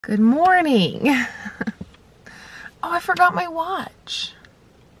Good morning. Oh, I forgot my watch.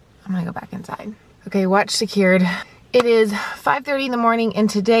 I'm gonna go back inside. Okay, watch secured. It is 5:30 in the morning and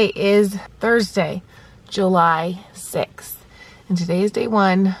today is Thursday, July 6th. And today is day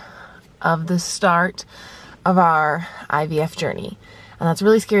one of the start of our IVF journey. And that's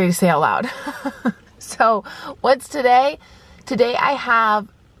really scary to say out loud. So what's today? Today I have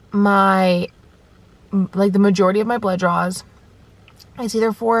the majority of my blood draws. It's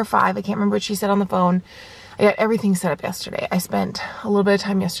either 4 or 5. I can't remember what she said on the phone. I got everything set up yesterday. I spent a little bit of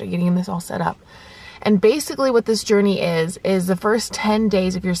time yesterday getting this all set up. And basically what this journey is the first 10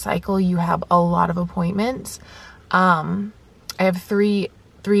 days of your cycle, you have a lot of appointments. I have three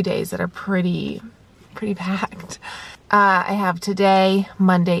days that are pretty packed. I have today,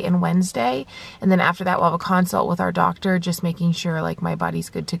 Monday, and Wednesday. And then after that, we'll have a consult with our doctor, just making sure like my body's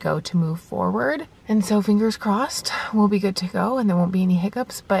good to go to move forward. And so fingers crossed, we'll be good to go and there won't be any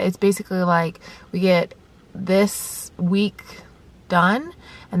hiccups. But it's basically like we get this week done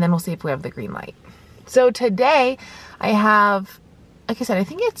and then we'll see if we have the green light. So today I have, like I said, I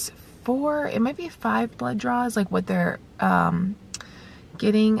think it's 4, it might be 5 blood draws, like what they're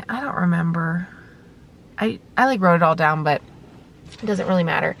getting. I don't remember. I like wrote it all down, but it doesn't really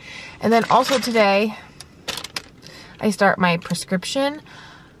matter. And then also today, I start my prescription.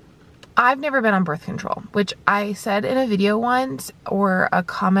 I've never been on birth control, which I said in a video once, or a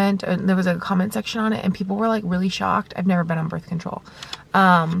comment, there was a comment section on it, and people were like really shocked. I've never been on birth control.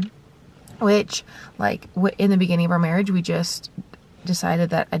 Which, like, in the beginning of our marriage, we just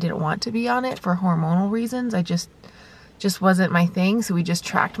decided that I didn't want to be on it for hormonal reasons. I just wasn't my thing. So we just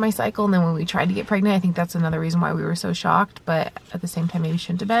tracked my cycle. And then when we tried to get pregnant, I think that's another reason why we were so shocked, but at the same time, maybe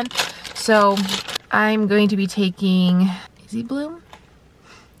shouldn't have been. So I'm going to be taking Easy Bloom.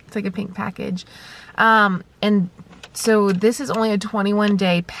 It's like a pink package. And so this is only a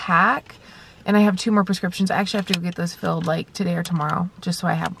 21-day pack. And I have 2 more prescriptions. I actually have to go get those filled like today or tomorrow, just so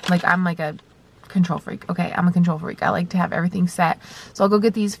I have, like, I'm like a control freak. Okay. I'm a control freak. I like to have everything set. So I'll go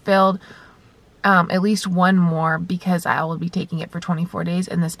get these filled. At least 1 more, because I will be taking it for 24 days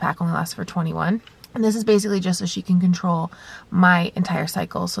and this pack only lasts for 21. And this is basically just so she can control my entire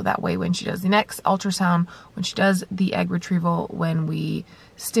cycle. So that way when she does the next ultrasound, when she does the egg retrieval, when we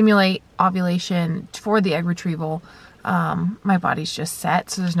stimulate ovulation for the egg retrieval, my body's just set.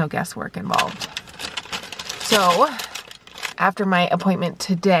 So there's no guesswork involved. So after my appointment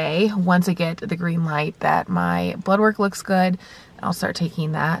today, once I get the green light that my blood work looks good, I'll start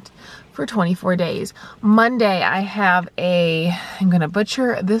taking that for 24 days. Monday, I have I'm going to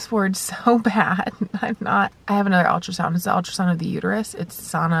butcher this word so bad. I have another ultrasound. It's the ultrasound of the uterus. It's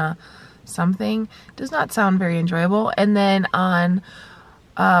Sana something. Does not sound very enjoyable. And then on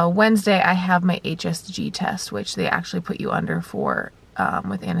Wednesday, I have my HSG test, which they actually put you under for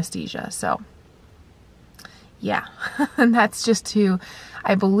with anesthesia. So yeah, and that's just to,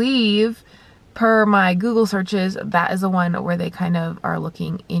 I believe, per my Google searches, that is the one where they kind of are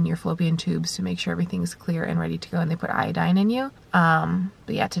looking in your fallopian tubes to make sure everything's clear and ready to go, and they put iodine in you. But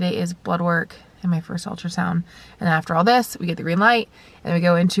yeah, today is blood work and my first ultrasound. And then after all this, we get the green light and then we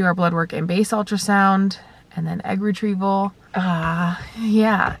go into our blood work and base ultrasound and then egg retrieval.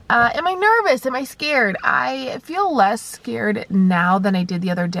 Yeah. Am I nervous? Am I scared? I feel less scared now than I did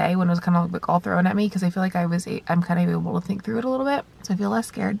the other day when it was kind of like all thrown at me, because I feel like I'm kind of able to think through it a little bit. So I feel less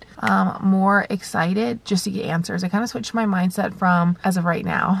scared, more excited just to get answers. I kind of switched my mindset from, as of right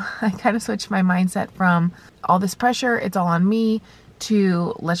now, I kind of switched my mindset from all this pressure, it's all on me,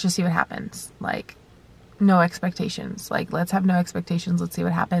 to let's just see what happens. Like, no expectations. Like, let's have no expectations. Let's see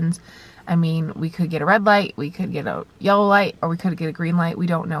what happens. I mean, we could get a red light, we could get a yellow light, or we could get a green light. We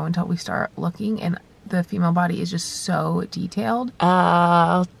don't know until we start looking, and the female body is just so detailed.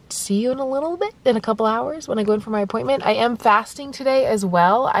 I'll see you in a little bit, in a couple hours when I go in for my appointment. I am fasting today as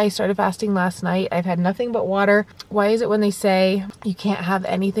well. I started fasting last night. I've had nothing but water. Why is it when they say you can't have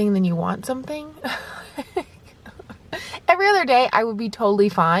anything, then you want something? Every other day, I would be totally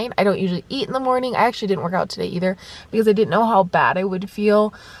fine. I don't usually eat in the morning. I actually didn't work out today either because I didn't know how bad I would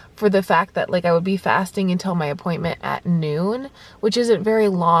feel for the fact that, like, I would be fasting until my appointment at noon, which isn't very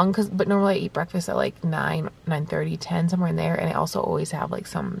long, but normally I eat breakfast at like 9:30, 10, somewhere in there. And I also always have like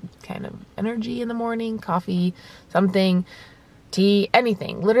some kind of energy in the morning, coffee, something, tea,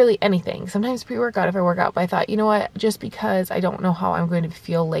 anything, literally anything. Sometimes pre-workout if I work out, but I thought, you know what, just because I don't know how I'm going to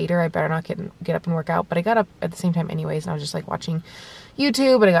feel later, I better not get up and work out. But I got up at the same time anyways, and I was just like watching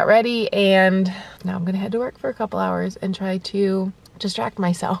YouTube, and I got ready, and now I'm gonna head to work for a couple hours and try to distract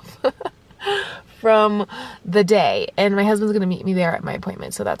myself from the day, and my husband's gonna meet me there at my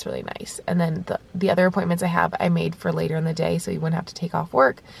appointment, so that's really nice. And then the other appointments I have, I made for later in the day, so he wouldn't have to take off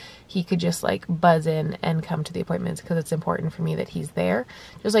work. He could just like buzz in and come to the appointments, because it's important for me that he's there,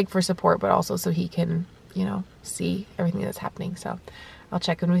 just like for support, but also so he can, you know, see everything that's happening. So I'll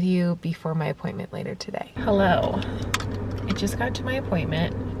check in with you before my appointment later today. Hello, I just got to my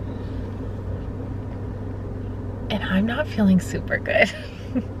appointment and I'm not feeling super good.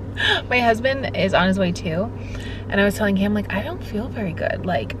 My husband is on his way too, and I was telling him, like, I don't feel very good.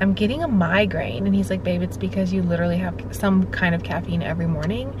 Like, I'm getting a migraine. And he's like, babe, it's because you literally have some kind of caffeine every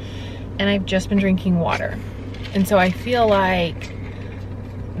morning, and I've just been drinking water. And so I feel like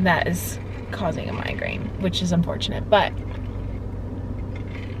that is causing a migraine, which is unfortunate. But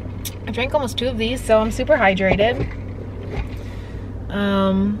I drank almost 2 of these, so I'm super hydrated.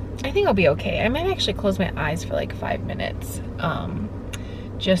 I think I'll be okay. I might actually close my eyes for like 5 minutes,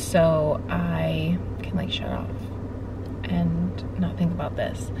 just so I can like shut off and not think about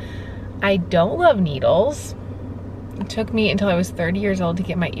this. I don't love needles. It took me until I was 30 years old to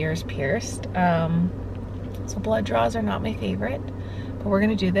get my ears pierced. So blood draws are not my favorite, but we're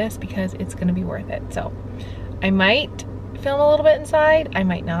gonna do this because it's gonna be worth it. So I might film a little bit inside, I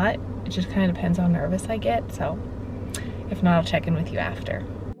might not. It just kind of depends how nervous I get. So if not, I'll check in with you after.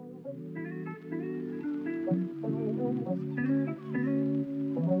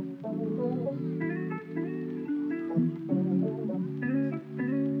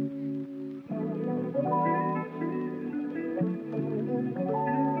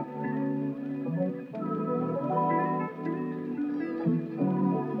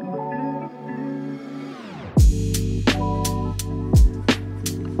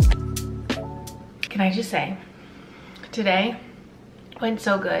 Can I just say, today went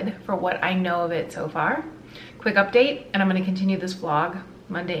so good for what I know of it so far. Quick update, and I'm gonna continue this vlog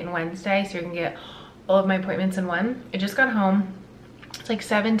Monday and Wednesday, so you can get all of my appointments in one. I just got home. It's like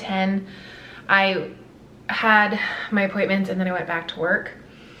 7:10. I had my appointments and then I went back to work,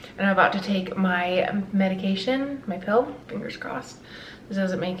 and I'm about to take my medication, my pill, fingers crossed. This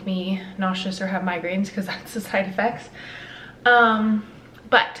doesn't make me nauseous or have migraines, because that's the side effects.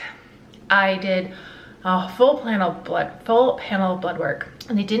 But I did a full panel blood work,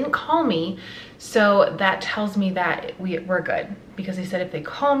 and they didn't call me, so that tells me that we're good, because they said if they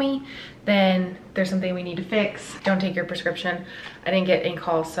call me, then there's something we need to fix. Don't take your prescription. I didn't get any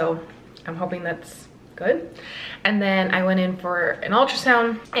calls, so I'm hoping that's good. And then I went in for an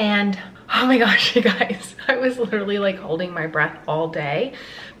ultrasound, and oh my gosh, you guys, I was literally like holding my breath all day,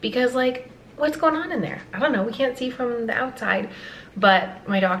 because like, what's going on in there? I don't know, we can't see from the outside. But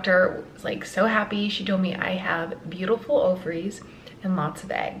my doctor was like so happy. She told me I have beautiful ovaries and lots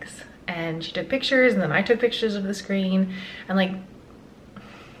of eggs. And she took pictures, and then I took pictures of the screen. And like,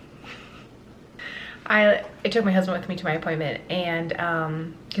 I took my husband with me to my appointment,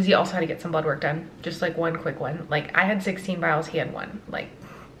 and because he also had to get some blood work done, just like one quick one. Like, I had 16 vials, he had 1. Like,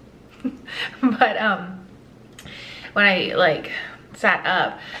 but when I like sat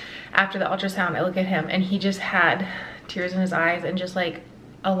up after the ultrasound, I look at him, and he just had tears in his eyes and just like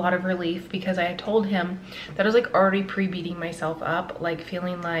a lot of relief, because I had told him that I was like already pre-beating myself up, like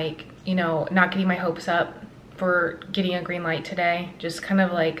feeling like, you know, not getting my hopes up for getting a green light today, just kind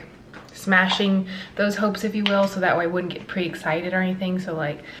of like smashing those hopes, if you will, so that way I wouldn't get pre-excited or anything. So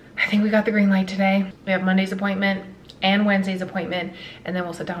like, I think we got the green light today. We have Monday's appointment and Wednesday's appointment, and then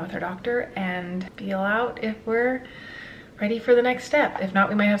we'll sit down with our doctor and feel out if we're ready for the next step. If not,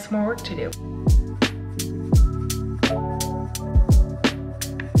 we might have some more work to do.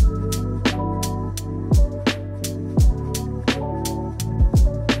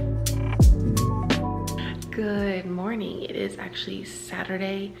 Good morning. It is actually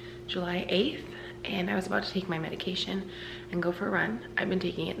Saturday, July 8th, and I was about to take my medication and go for a run. I've been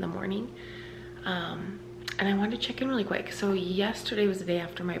taking it in the morning, and I wanted to check in really quick. So yesterday was the day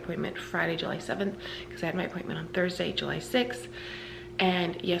after my appointment, Friday, July 7th, because I had my appointment on Thursday, July 6th,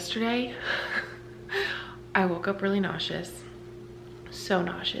 and yesterday I woke up really nauseous, so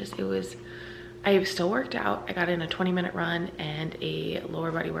nauseous. I still worked out. I got in a 20-minute run and a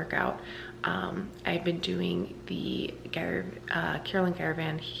lower body workout. I've been doing the Carolyn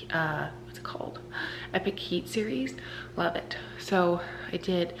Caravan, what's it called? Epic Heat series. Love it. So I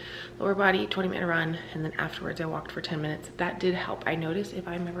did lower body 20-minute run, and then afterwards I walked for 10 minutes. That did help. I noticed if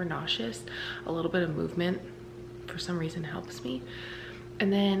I'm ever nauseous, a little bit of movement for some reason helps me.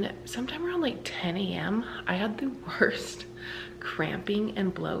 And then sometime around like 10 a.m. I had the worst cramping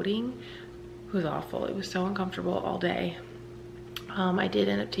and bloating. It was awful. It was so uncomfortable all day. I did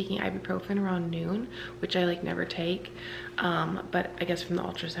end up taking ibuprofen around noon, which I like never take, but I guess from the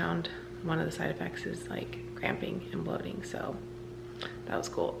ultrasound one of the side effects is like cramping and bloating, so that was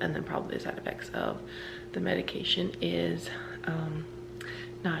cool. And then probably the side effects of the medication is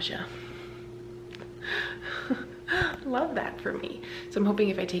nausea. Love that for me. So I'm hoping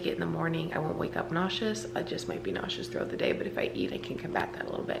if I take it in the morning, I won't wake up nauseous. I just might be nauseous throughout the day, but if I eat, I can combat that a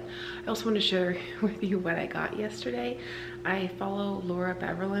little bit. I also want to share with you what I got yesterday. I follow Laura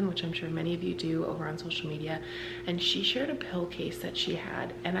Beverlin, which I'm sure many of you do, over on social media, and she shared a pill case that she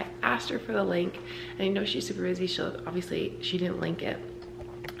had, and I asked her for the link, and I know she's super busy, so obviously she didn't link it.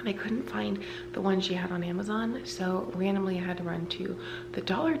 And I couldn't find the one she had on Amazon, so randomly I had to run to the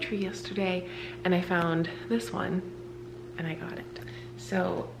Dollar Tree yesterday, and I found this one, and I got it.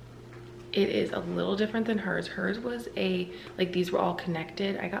 So it is a little different than hers. Hers was like these were all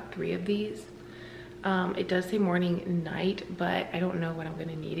connected. I got 3 of these. It does say morning and night, but I don't know what I'm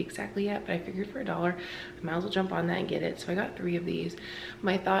gonna need exactly yet, but I figured for $1, I might as well jump on that and get it. So I got 3 of these.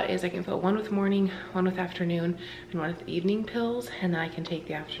 My thought is I can fill one with morning, one with afternoon, and one with evening pills, and then I can take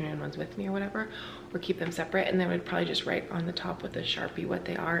the afternoon ones with me or whatever, or keep them separate, and then I would probably just write on the top with a Sharpie what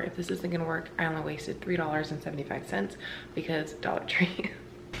they are. If this isn't gonna work, I only wasted $3.75 because Dollar Tree.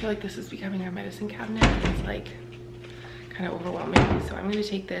 I feel like this is becoming our medicine cabinet. It's like kind of overwhelming. So I'm going to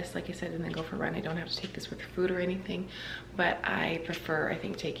take this, like I said, and then go for a run. I don't have to take this with food or anything, but I prefer, I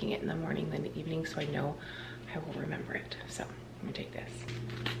think, taking it in the morning than the evening, so I know I will remember it. So I'm going to take this.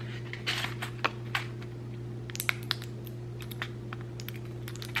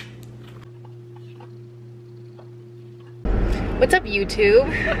 What's up, YouTube?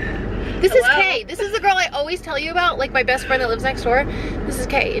 This is Kay. This is the girl I always tell you about, like my best friend that lives next door. This is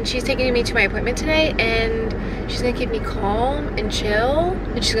Kay, and she's taking me to my appointment today, and she's gonna keep me calm and chill,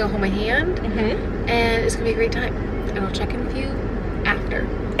 and she's gonna hold my hand, and it's gonna be a great time. And I'll check in with you after.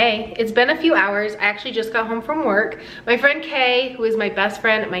 Hey, it's been a few hours. I actually just got home from work. My friend Kay, who is my best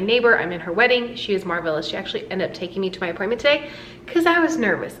friend, my neighbor, I'm in her wedding. She is marvelous. She actually ended up taking me to my appointment today because I was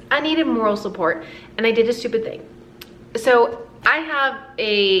nervous. I needed moral support, and I did a stupid thing. So I have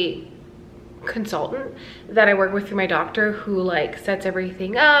a consultant that I work with through my doctor who like sets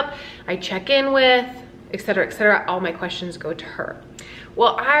everything up, I check in with, etc., etc. All my questions go to her.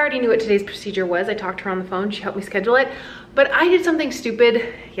 Well, I already knew what today's procedure was. I talked to her on the phone, she helped me schedule it, but I did something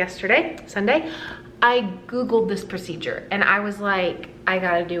stupid yesterday, Sunday. I Googled this procedure and I was like, I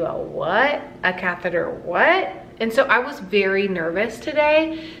gotta do a what? A catheter what? And so I was very nervous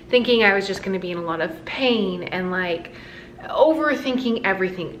today, thinking I was just gonna be in a lot of pain and like overthinking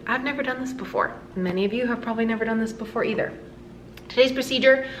everything. I've never done this before. Many of you have probably never done this before either. Today's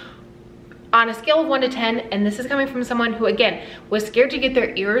procedure, on a scale of 1 to 10, and this is coming from someone who, again, was scared to get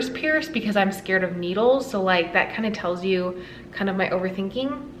their ears pierced because I'm scared of needles, so like that kind of tells you kind of my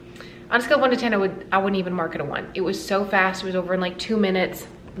overthinking. On a scale of 1 to 10, I wouldn't even mark it a 1. It was so fast. It was over in like 2 minutes.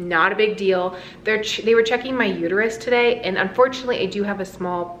 Not a big deal. They were checking my uterus today, and unfortunately I do have a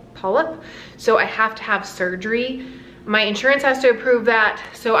small polyp, so I have to have surgery. My insurance has to approve that,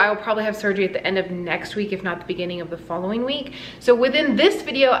 so I will probably have surgery at the end of next week, if not the beginning of the following week. So within this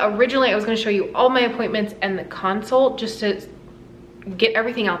video, originally I was going to show you all my appointments and the consult, just to get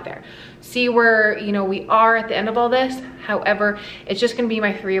everything out there. See where, you know, we are at the end of all this. However, it's just going to be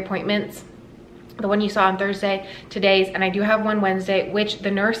my 3 appointments. The one you saw on Thursday, today's, and I do have one Wednesday, which the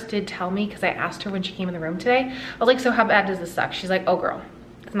nurse did tell me because I asked her when she came in the room today. I was like, so how bad does this suck? She's like, oh girl,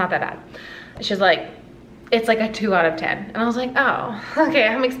 it's not that bad. She's like, it's like a 2 out of 10. And I was like, oh, okay,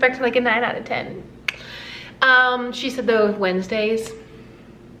 I'm expecting like a 9 out of 10. She said though, Wednesdays,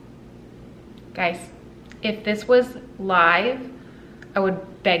 guys, if this was live, I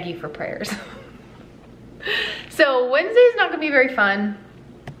would beg you for prayers. So Wednesday's not gonna be very fun.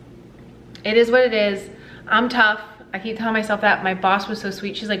 It is what it is. I'm tough. I keep telling myself that. My boss was so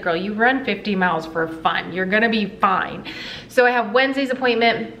sweet. She's like, girl, you run 50 miles for fun. You're gonna be fine. So I have Wednesday's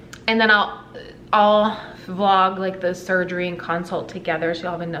appointment, and then I'll vlog like the surgery and consult together, so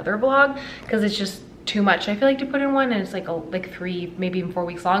you'll have another vlog because it's just too much, I feel like, to put in one, and it's like 3, maybe even 4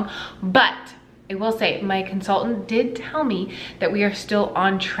 weeks long. But I will say my consultant did tell me that we are still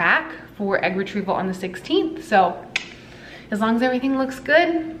on track for egg retrieval on the 16th. So as long as everything looks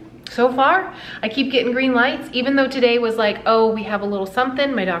good so far, I keep getting green lights. Even though today was like, oh, we have a little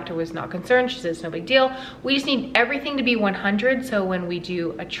something, my doctor was not concerned. She says it's no big deal. We just need everything to be 100, so when we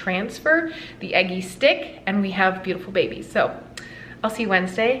do a transfer, the eggies stick and we have beautiful babies. So I'll see you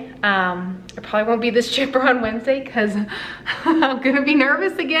Wednesday. I probably won't be this chipper on Wednesday because I'm gonna be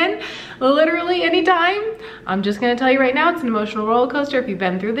nervous again, literally anytime. I'm just gonna tell you right now, it's an emotional roller coaster. If you've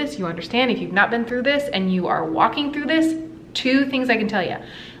been through this, you understand. If you've not been through this and you are walking through this, 2 things I can tell you.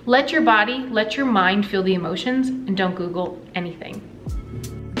 Let your body, let your mind feel the emotions, and don't Google anything.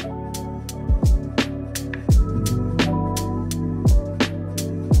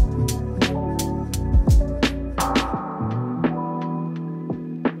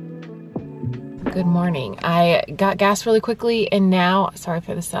 Good morning. I got gas really quickly and now, sorry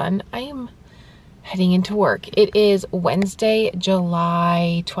for the sun, I am heading into work. It is Wednesday,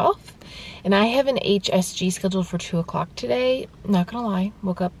 July 12th, and I have an HSG scheduled for 2 o'clock today. Not gonna lie,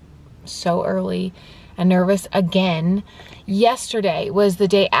 woke up so early and nervous again. Yesterday was the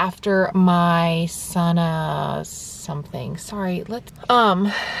day after my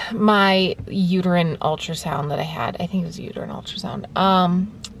my uterine ultrasound that I had. I think it was a uterine ultrasound.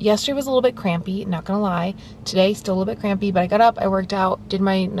 Yesterday was a little bit crampy, not gonna lie. Today, still a little bit crampy, but I got up, I worked out, did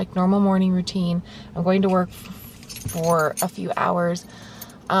my normal morning routine. I'm going to work for a few hours.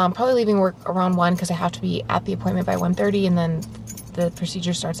 Probably leaving work around 1 because I have to be at the appointment by 1:30, and then the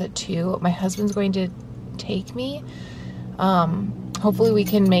procedure starts at 2. My husband's going to take me. Hopefully we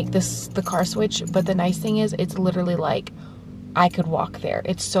can make this the car switch, but the nice thing is it's literally like I could walk there.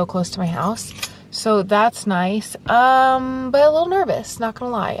 It's so close to my house. So that's nice. But a little nervous, not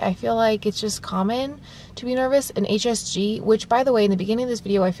gonna lie. I feel like it's just common to be nervous. And HSG, which by the way, in the beginning of this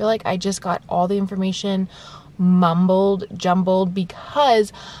video, I feel like I just got all the information jumbled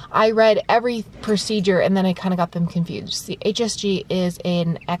because I read every procedure and then I kind of got them confused. The HSG is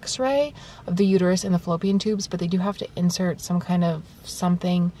an x-ray of the uterus and the fallopian tubes, but they do have to insert some kind of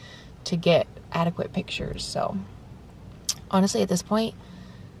something to get adequate pictures. So honestly, at this point,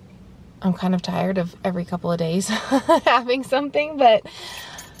 I'm kind of tired of every couple of days having something, but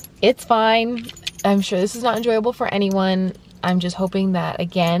it's fine. I'm sure this is not enjoyable for anyone. I'm just hoping that,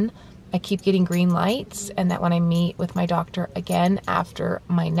 again, I keep getting green lights and that when I meet with my doctor again after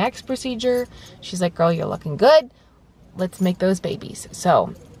my next procedure, she's like, girl, you're looking good. Let's make those babies.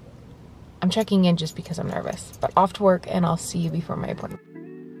 So I'm checking in just because I'm nervous, but off to work and I'll see you before my appointment.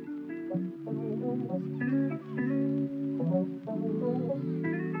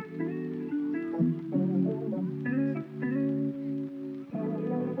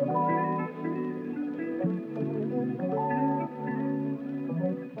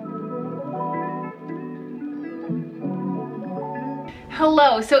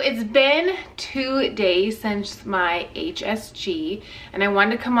 Hello, so it's been 2 days since my HSG and I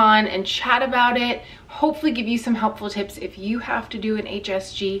wanted to come on and chat about it, hopefully give you some helpful tips if you have to do an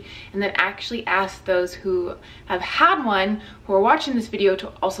HSG, and then actually ask those who have had one who are watching this video to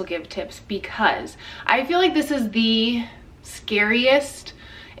also give tips, because I feel like this is the scariest,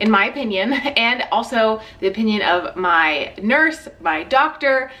 in my opinion, and also the opinion of my nurse, my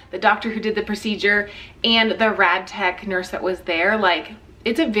doctor, the doctor who did the procedure, and the rad tech nurse that was there. Like,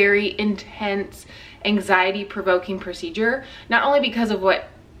 it's a very intense, anxiety-provoking procedure, not only because of what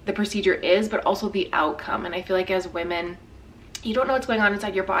the procedure is, but also the outcome. And I feel like as women, you don't know what's going on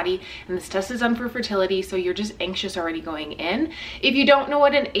inside your body, and this test is done for fertility, so you're just anxious already going in. If you don't know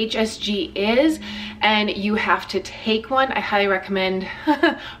what an HSG is and you have to take one, I highly recommend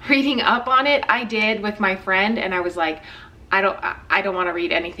reading up on it. I did with my friend, and I was like, I don't want to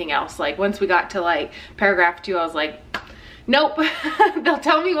read anything else. Like, once we got to like paragraph 2, I was like, nope. They'll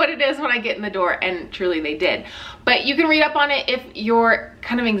tell me what it is when I get in the door, and truly they did. But you can read up on it if your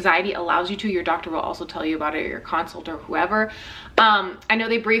kind of anxiety allows you to. Your doctor will also tell you about it, or your consult, or whoever. I know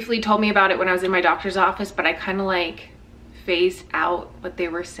they briefly told me about it when I was in my doctor's office, but I kind of like phased out what they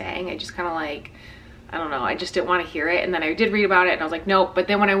were saying. I just kind of like, I don't know, I just didn't want to hear it. And then I did read about it and I was like, nope. But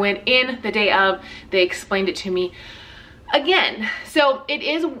then when I went in the day of, they explained it to me again. So it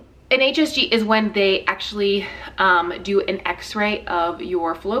is, an HSG is when they actually do an x-ray of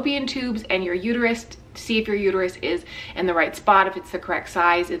your fallopian tubes and your uterus to see if your uterus is in the right spot, if it's the correct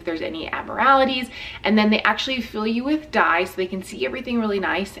size, if there's any abnormalities. And then they actually fill you with dye so they can see everything really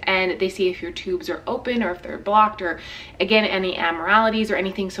nice, and they see if your tubes are open or if they're blocked, or again, any abnormalities or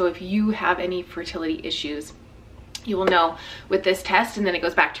anything. So if you have any fertility issues, you will know with this test, and then it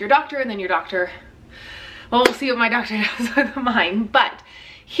goes back to your doctor, and then your doctor, well, we'll see what my doctor does with mine. But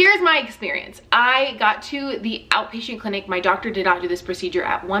here's my experience. I got to the outpatient clinic. My doctor did not do this procedure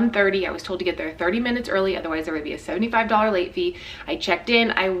at 1:30. I was told to get there 30 minutes early, otherwise there would be a $75 late fee. I checked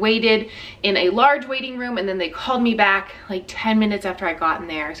in, I waited in a large waiting room, and then they called me back like 10 minutes after I got in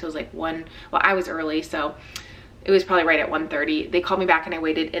there. So it was like well, I was early, so it was probably right at 1:30. They called me back and I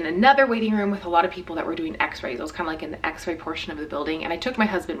waited in another waiting room with a lot of people that were doing x-rays. I was kind of like in the x-ray portion of the building, and I took my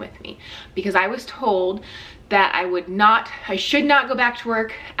husband with me because I was told that I should not go back to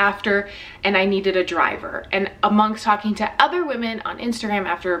work after, and I needed a driver. And amongst talking to other women on Instagram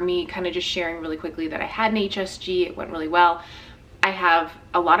after me kind of just sharing really quickly that I had an HSG, it went really well, I have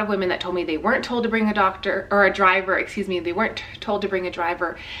a lot of women that told me they weren't told to bring a doctor or a driver, excuse me, they weren't told to bring a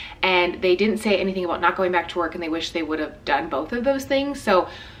driver, and they didn't say anything about not going back to work, and they wish they would have done both of those things. So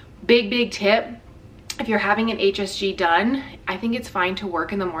big tip, if you're having an HSG done, I think it's fine to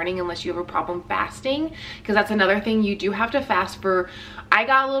work in the morning unless you have a problem fasting, because that's another thing. You do have to fast for, I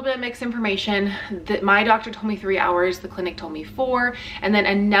got a little bit of mixed information that my doctor told me 3 hours, the clinic told me 4, and then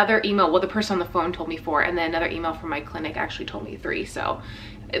another email, well, the person on the phone told me 4, and then another email from my clinic actually told me 3. So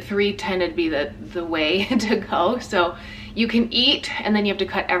 3 tended to be the way to go. So you can eat and then you have to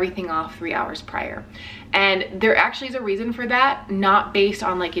cut everything off 3 hours prior. And there actually is a reason for that, not based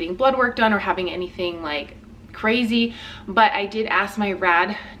on like getting blood work done or having anything like crazy, but I did ask my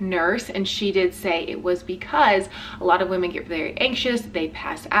rad nurse and she did say it was because a lot of women get very anxious, they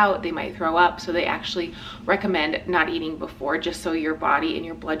pass out, they might throw up, so they actually recommend not eating before, just so your body and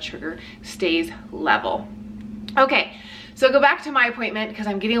your blood sugar stays level. Okay, so go back to my appointment because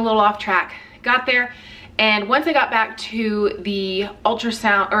I'm getting a little off track. Got there, and once I got back to the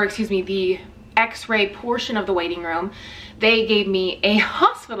ultrasound, or excuse me, the x-ray portion of the waiting room, they gave me a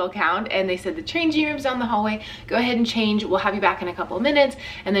hospital gown and they said the changing room's down the hallway, go ahead and change, we'll have you back in a couple of minutes,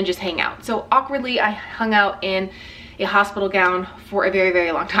 and then just hang out. So awkwardly I hung out in a hospital gown for a very,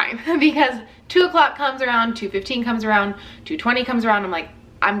 very long time because 2 o'clock comes around, 2:15 comes around, 2:20 comes around. I'm like,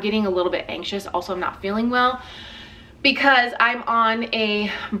 I'm getting a little bit anxious. Also, I'm not feeling well because I'm on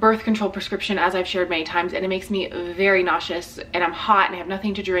a birth control prescription, as I've shared many times, and it makes me very nauseous, and I'm hot and I have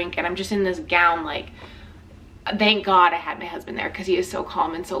nothing to drink, and I'm just in this gown. Like, thank God I had my husband there because he is so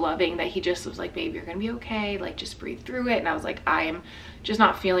calm and so loving that he just was like, babe, you're gonna be okay, like just breathe through it. And I was like, I am just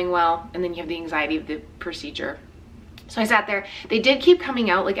not feeling well. And then you have the anxiety of the procedure. So I sat there. They did keep coming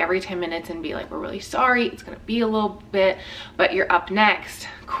out like every 10 minutes and be like, we're really sorry, it's gonna be a little bit, but you're up next.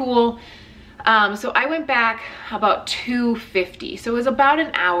 Cool. So I went back about 2:50. So it was about an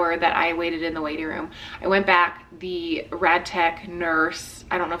hour that I waited in the waiting room. I went back, the rad tech nurse,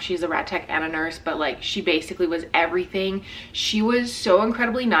 I don't know if she's a rad tech and a nurse, but like she basically was everything. She was so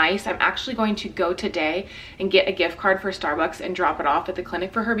incredibly nice. I'm actually going to go today and get a gift card for Starbucks and drop it off at the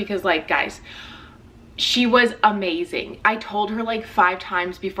clinic for her because, like, guys, she was amazing. I told her like 5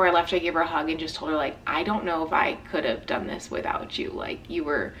 times before I left, I gave her a hug and just told her like, I don't know if I could have done this without you. Like, you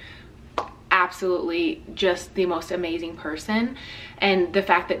were absolutely just the most amazing person, and the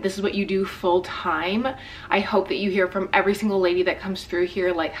fact that this is what you do full time, I hope that you hear from every single lady that comes through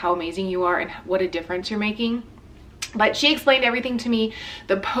here like how amazing you are and what a difference you're making. But she explained everything to me,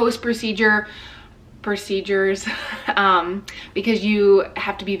 the post-procedure procedures, because you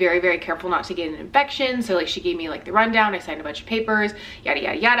have to be very, very careful not to get an infection. So like she gave me like the rundown, I signed a bunch of papers, yada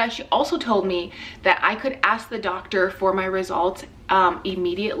yada yada. She also told me that I could ask the doctor for my results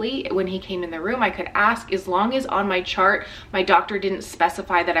immediately when he came in the room. I could ask, as long as on my chart my doctor didn't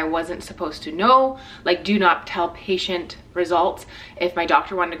specify that I wasn't supposed to know, like do not tell patient results, if my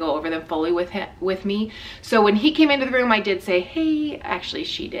doctor wanted to go over them fully with me. So when he came into the room, I did say, hey, actually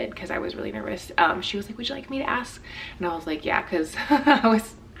she did, because I was really nervous. She was like, would you like me to ask? And I was like, yeah, because I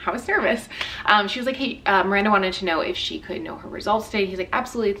was nervous. She was like, hey, Miranda wanted to know if she could know her results today. He's like,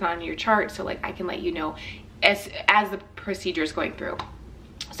 absolutely, it's not on your chart, so like I can let you know as the procedure is going through.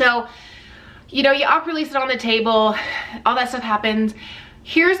 So, you know, you awkwardly sit on the table, all that stuff happens.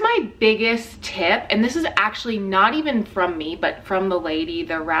 Here's my biggest tip, and this is actually not even from me, but from the lady,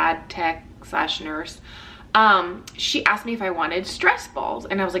 the rad tech / nurse. She asked me if I wanted stress balls,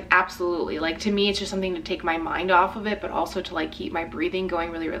 and I was like, absolutely. Like, to me, it's just something to take my mind off of it, but also to like keep my breathing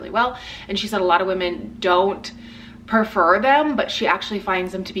going really, really well. And she said a lot of women don't prefer them, but she actually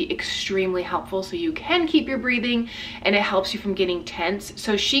finds them to be extremely helpful, so you can keep your breathing and it helps you from getting tense.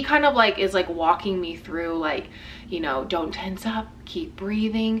 So she kind of like is like walking me through, like, you know, don't tense up, keep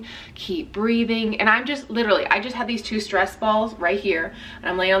breathing, and I'm just literally, I just had these 2 stress balls right here, and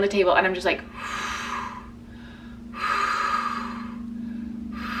I'm laying on the table and I'm just like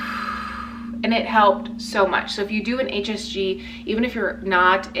and it helped so much. So if you do an HSG, even if you're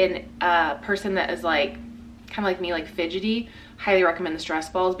not a person that is like kind of like me, like fidgety, highly recommend the stress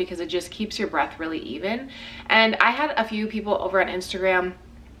balls because it just keeps your breath really even. And I had a few people over on Instagram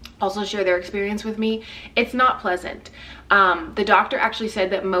also share their experience with me. It's not pleasant. The doctor actually said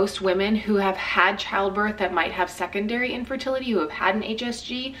that most women who have had childbirth that might have secondary infertility, who have had an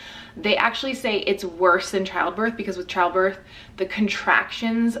HSG, they actually say it's worse than childbirth, because with childbirth, the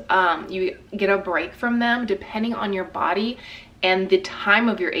contractions, you get a break from them depending on your body and the time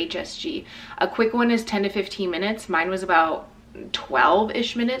of your HSG. A quick one is 10 to 15 minutes. Mine was about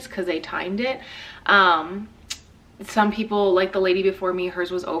 12-ish minutes because they timed it. Some people, like the lady before me,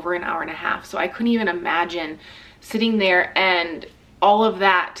 hers was over an hour and a half. So I couldn't even imagine sitting there and all of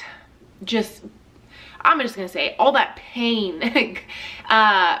that just, I'm just gonna say, all that pain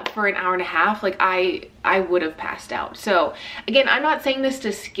for an hour and a half, like I would have passed out. So again, I'm not saying this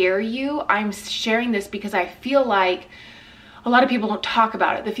to scare you. I'm sharing this because I feel like a lot of people don't talk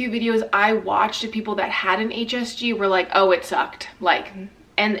about it. The few videos I watched of people that had an HSG were like, oh, it sucked. Like,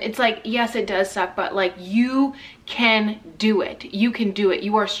 and it's like, yes, it does suck, but like, you can do it. You can do it.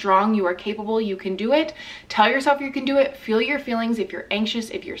 You are strong. You are capable. You can do it. Tell yourself you can do it. Feel your feelings. If you're anxious,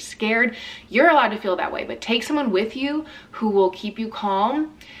 if you're scared, you're allowed to feel that way, but take someone with you who will keep you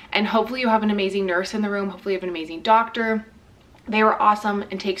calm. And hopefully you have an amazing nurse in the room. Hopefully you have an amazing doctor. They were awesome,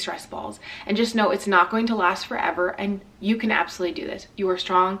 and take stress balls. And just know it's not going to last forever, and you can absolutely do this. You are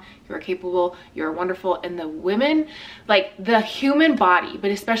strong, you are capable, you are wonderful. And the women, like the human body, but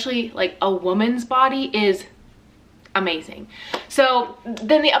especially like a woman's body, is amazing. So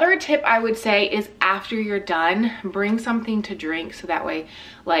then the other tip I would say is, after you're done, bring something to drink. So that way,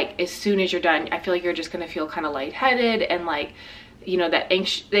 like as soon as you're done, I feel like you're just gonna feel kind of lightheaded, and like, you know, that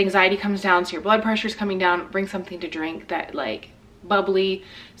the anxiety comes down, so your blood pressure is coming down. Bring something to drink that like bubbly,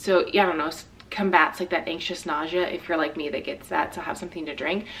 so yeah, I don't know, combats like that anxious nausea if you're like me that gets that. So have something to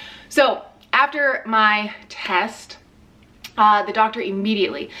drink. So after my test, the doctor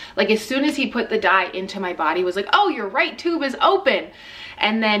immediately, like as soon as he put the dye into my body, was like, oh, your right tube is open.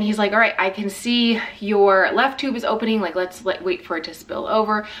 And then he's like, all right, I can see your left tube is opening. Like, let's wait for it to spill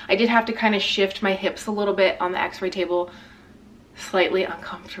over. I did have to kind of shift my hips a little bit on the x-ray table. Slightly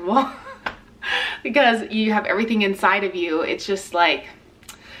uncomfortable because you have everything inside of you. It's just like,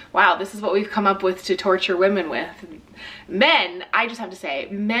 wow, this is what we've come up with to torture women with. Men, I just have to say,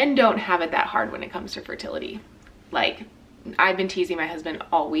 men don't have it that hard when it comes to fertility. Like, I've been teasing my husband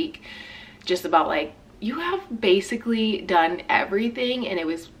all week just about like, you have basically done everything and it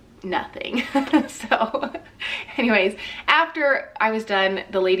was nothing. So anyways, after I was done,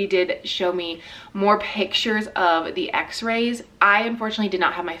 the lady did show me more pictures of the x-rays. I unfortunately did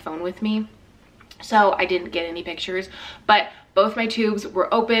not have my phone with me, so I didn't get any pictures, but both my tubes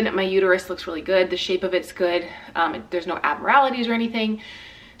were open. My uterus looks really good. The shape of it's good. There's no abnormalities or anything.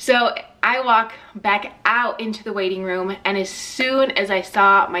 So I walk back out into the waiting room, and as soon as I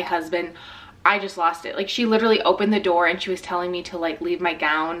saw my husband, I just lost it. Like, she literally opened the door and she was telling me to like leave my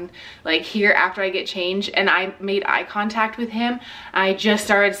gown like here after I get changed, and I made eye contact with him. I just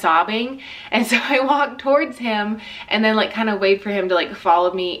started sobbing, and so I walked towards him and then like kind of wait for him to like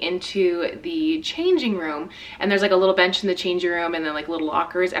follow me into the changing room. And there's like a little bench in the changing room and then like little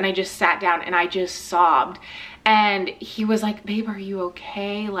lockers, and I just sat down and I just sobbed. And he was like, babe, are you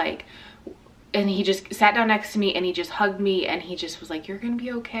okay? Like, and he just sat down next to me and he just hugged me, and he just was like, you're gonna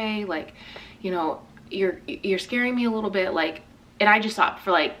be okay. Like, you know, you're scaring me a little bit. Like, and I just stopped for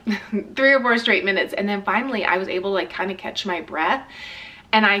like 3 or 4 straight minutes. And then finally I was able to like kind of catch my breath.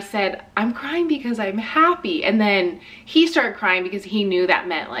 And I said, I'm crying because I'm happy. And then he started crying because he knew that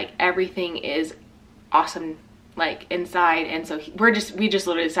meant like everything is awesome like inside. And so we just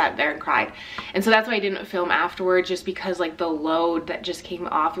literally sat there and cried. And so that's why I didn't film afterwards, just because like the load that just came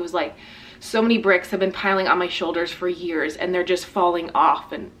off, it was like so many bricks have been piling on my shoulders for years, and they're just falling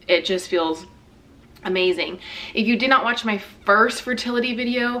off, and it just feels amazing. If you did not watch my first fertility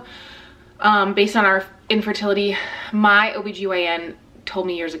video based on our infertility, my OBGYN told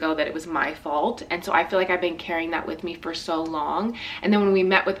me years ago that it was my fault, and so I feel like I've been carrying that with me for so long. And then when we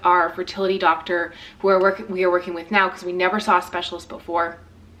met with our fertility doctor, who we are working with now, because we never saw a specialist before,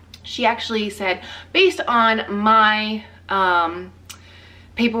 she actually said, based on my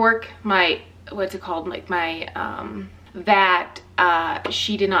paperwork, my what's it called, like my that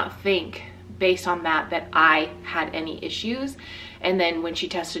she did not think based on that I had any issues. And then when she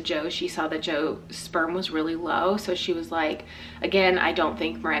tested Joe, she saw that Joe's sperm was really low. So she was like, again, I don't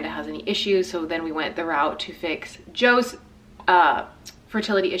think Miranda has any issues. So then we went the route to fix Joe's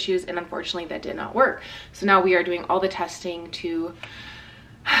fertility issues, and unfortunately that did not work. So now we are doing all the testing to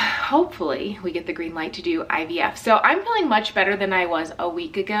hopefully we get the green light to do IVF. So I'm feeling much better than I was a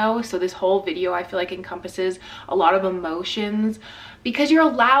week ago. So this whole video I feel like encompasses a lot of emotions, because you're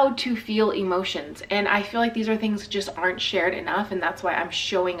allowed to feel emotions, and I feel like these are things that just aren't shared enough, and that's why I'm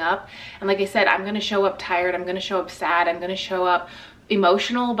showing up. And like I said, I'm gonna show up tired, I'm gonna show up sad, I'm gonna show up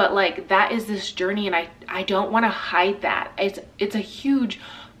emotional, but like that is this journey, and I don't want to hide that. It's a huge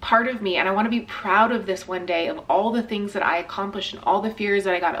part of me, and I want to be proud of this one day, of all the things that I accomplished and all the fears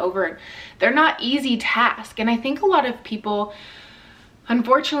that I got over. They're not easy tasks, and I think a lot of people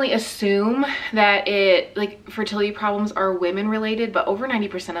unfortunately assume that fertility problems are women related, but over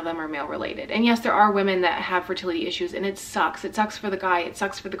 90% of them are male related. And yes, there are women that have fertility issues, and it sucks. It sucks for the guy, it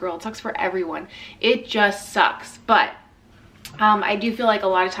sucks for the girl, it sucks for everyone. It just sucks. But I do feel like a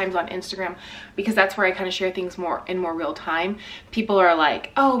lot of times on Instagram, because that's where I kind of share things more in more real time, people are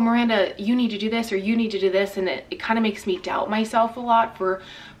like, oh, Miranda, you need to do this or you need to do this. And it kind of makes me doubt myself a lot for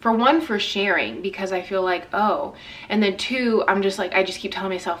one, for sharing, because I feel like, oh, and then two, I'm just like, I just keep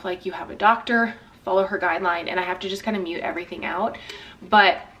telling myself like, you have a doctor, follow her guideline, and I have to just kind of mute everything out.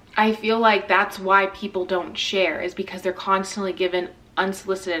 But I feel like that's why people don't share, is because they're constantly given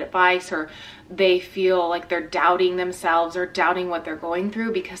unsolicited advice, or they feel like they're doubting themselves or doubting what they're going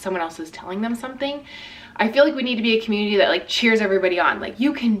through because someone else is telling them something. I feel like we need to be a community that like cheers everybody on, like,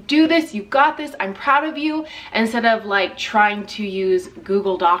 you can do this, you got this, I'm proud of you, instead of like trying to use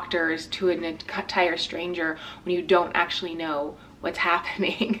Google doctors to an entire stranger when you don't actually know what's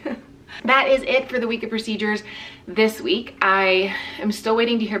happening. That is it for the week of procedures this week. I am still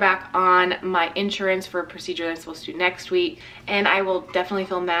waiting to hear back on my insurance for a procedure that I'm supposed to do next week, and I will definitely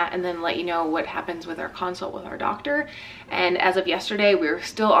film that and then let you know what happens with our consult with our doctor. And as of yesterday, we're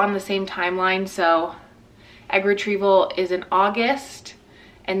still on the same timeline, so egg retrieval is in August,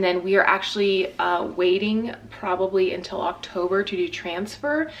 and then we are actually waiting probably until October to do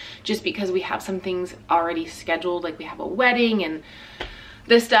transfer, just because we have some things already scheduled, like we have a wedding and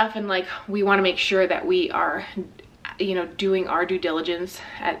this stuff, and like we want to make sure that we are, you know, doing our due diligence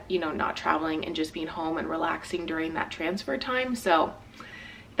at, you know, not traveling and just being home and relaxing during that transfer time. So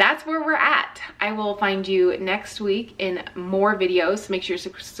that's where we're at. I will find you next week in more videos, so make sure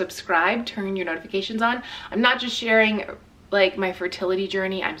you subscribe, turn your notifications on. I'm not just sharing like my fertility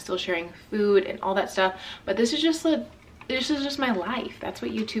journey, I'm still sharing food and all that stuff, but this is just my life. That's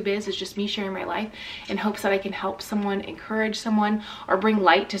what YouTube is just me sharing my life in hopes that I can help someone, encourage someone, or bring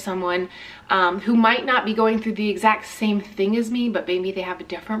light to someone who might not be going through the exact same thing as me, but maybe they have a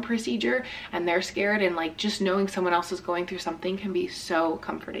different procedure and they're scared, and like just knowing someone else is going through something can be so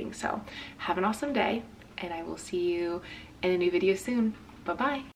comforting. So have an awesome day, and I will see you in a new video soon. Bye-bye.